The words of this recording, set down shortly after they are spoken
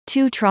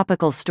Two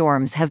tropical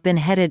storms have been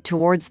headed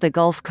towards the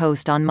Gulf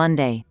Coast on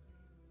Monday.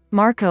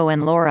 Marco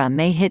and Laura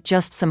may hit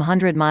just some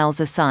 100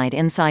 miles aside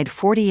inside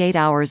 48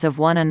 hours of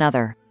one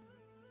another.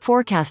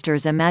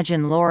 Forecasters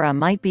imagine Laura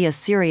might be a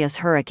serious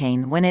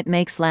hurricane when it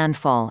makes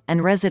landfall,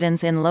 and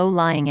residents in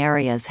low-lying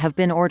areas have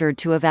been ordered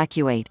to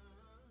evacuate.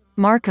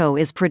 Marco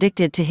is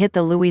predicted to hit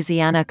the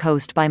Louisiana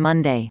coast by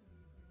Monday.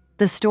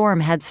 The storm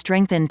had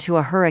strengthened to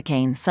a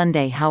hurricane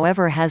Sunday,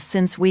 however has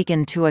since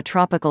weakened to a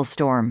tropical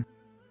storm.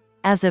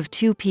 As of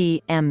 2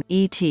 p.m.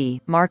 ET,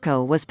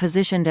 Marco was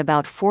positioned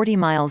about 40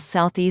 miles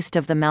southeast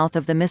of the mouth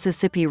of the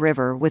Mississippi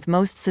River with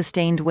most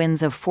sustained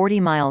winds of 40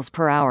 miles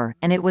per hour,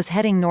 and it was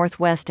heading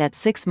northwest at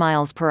 6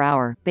 miles per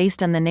hour,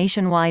 based on the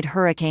nationwide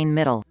hurricane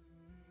middle.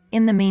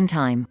 In the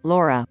meantime,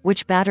 Laura,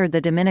 which battered the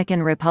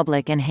Dominican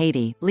Republic and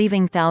Haiti,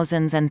 leaving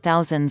thousands and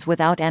thousands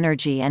without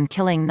energy and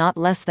killing not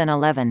less than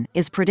 11,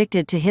 is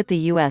predicted to hit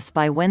the U.S.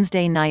 by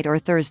Wednesday night or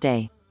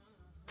Thursday.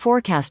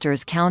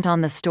 Forecasters count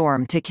on the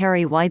storm to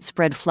carry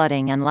widespread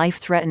flooding and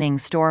life-threatening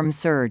storm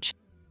surge.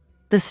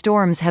 The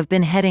storms have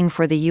been heading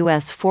for the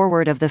U.S.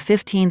 forward of the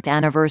 15th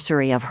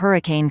anniversary of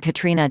Hurricane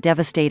Katrina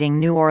devastating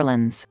New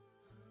Orleans.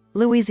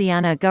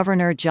 Louisiana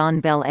Governor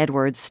John Bel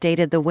Edwards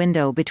stated the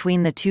window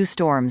between the two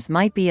storms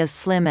might be as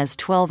slim as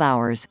 12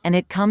 hours, and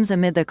it comes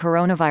amid the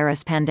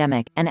coronavirus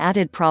pandemic, an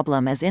added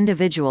problem as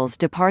individuals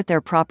depart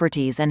their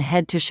properties and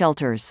head to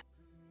shelters.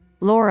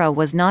 Laura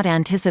was not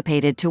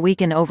anticipated to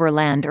weaken over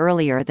land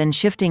earlier than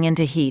shifting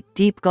into heat,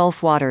 deep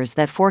Gulf waters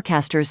that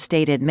forecasters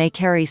stated may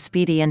carry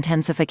speedy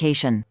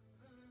intensification.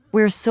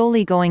 "We're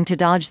solely going to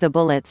dodge the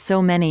bullet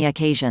so many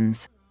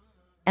occasions.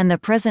 And the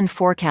present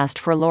forecast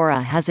for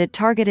Laura has it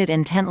targeted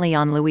intently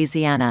on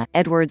Louisiana,"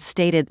 Edwards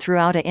stated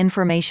throughout an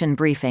information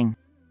briefing.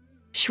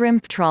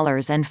 Shrimp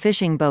trawlers and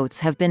fishing boats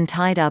have been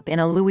tied up in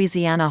a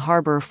Louisiana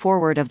harbor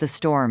forward of the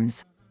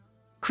storms.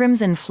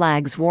 Crimson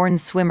flags warn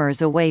swimmers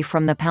away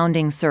from the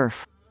pounding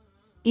surf.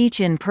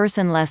 Each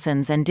in-person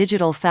lessons and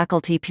digital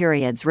faculty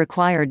periods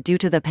required due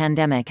to the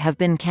pandemic have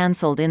been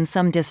cancelled in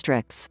some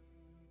districts.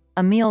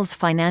 A meals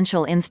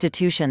financial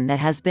institution that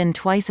has been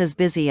twice as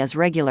busy as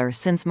regular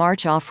since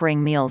March,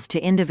 offering meals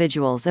to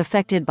individuals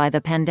affected by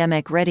the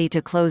pandemic, ready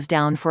to close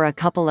down for a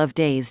couple of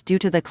days due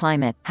to the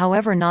climate,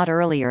 however not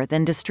earlier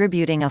than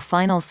distributing a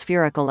final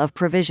spherical of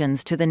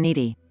provisions to the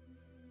needy.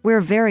 "We're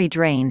very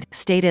drained,"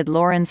 stated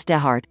Lawrence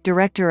Dehart,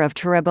 director of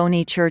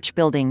Terrebonne Church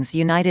Building's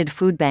United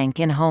Food Bank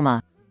in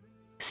Houma.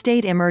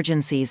 State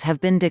emergencies have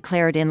been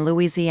declared in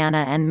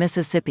Louisiana and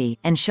Mississippi,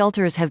 and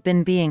shelters have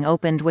been being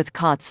opened with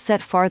cots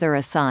set farther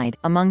aside,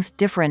 amongst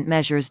different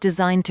measures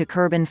designed to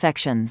curb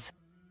infections.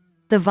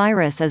 "The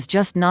virus is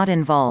just not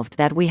involved,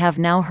 that we have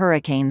now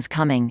hurricanes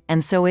coming,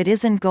 and so it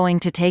isn't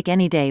going to take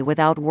any day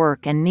without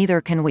work, and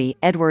neither can we,"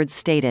 Edwards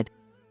stated.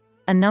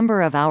 A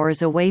number of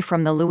hours away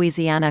from the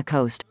Louisiana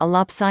coast, a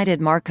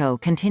lopsided Marco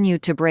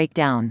continued to break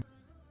down.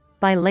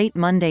 By late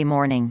Monday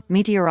morning,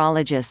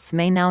 meteorologists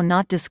may now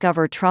not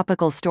discover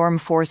tropical storm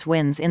force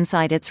winds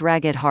inside its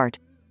ragged heart.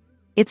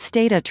 It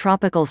stayed a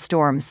tropical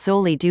storm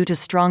solely due to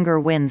stronger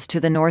winds to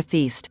the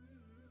northeast.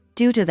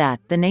 Due to that,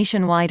 the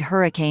nationwide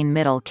hurricane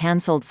middle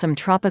cancelled some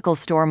tropical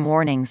storm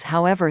warnings,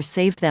 however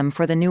saved them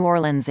for the New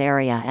Orleans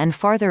area and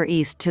farther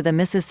east to the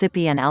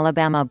Mississippi and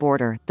Alabama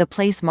border. The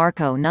place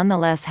Marco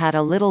nonetheless had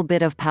a little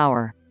bit of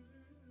power.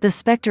 The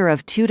specter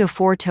of 2 to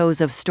 4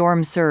 toes of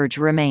storm surge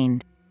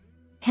remained.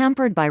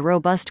 Hampered by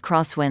robust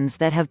crosswinds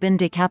that have been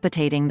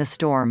decapitating the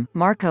storm,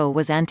 Marco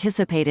was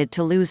anticipated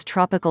to lose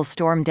tropical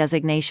storm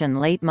designation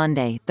late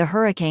Monday, the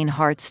Hurricane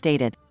Heart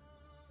stated.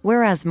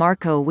 Whereas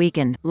Marco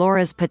weakened,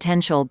 Laura's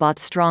potential got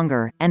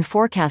stronger, and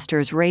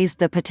forecasters raised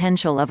the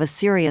potential of a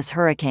serious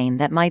hurricane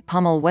that might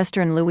pummel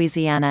western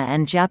Louisiana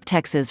and Jap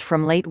Texas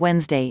from late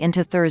Wednesday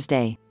into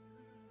Thursday.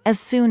 As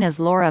soon as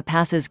Laura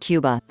passes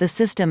Cuba, the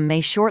system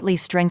may shortly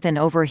strengthen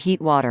over heat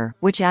water,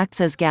 which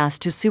acts as gas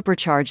to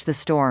supercharge the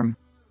storm.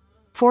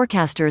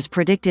 Forecasters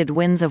predicted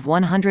winds of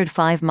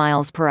 105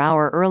 miles per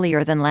hour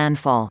earlier than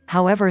landfall,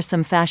 however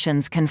some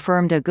fashions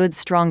confirmed a good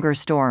stronger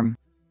storm.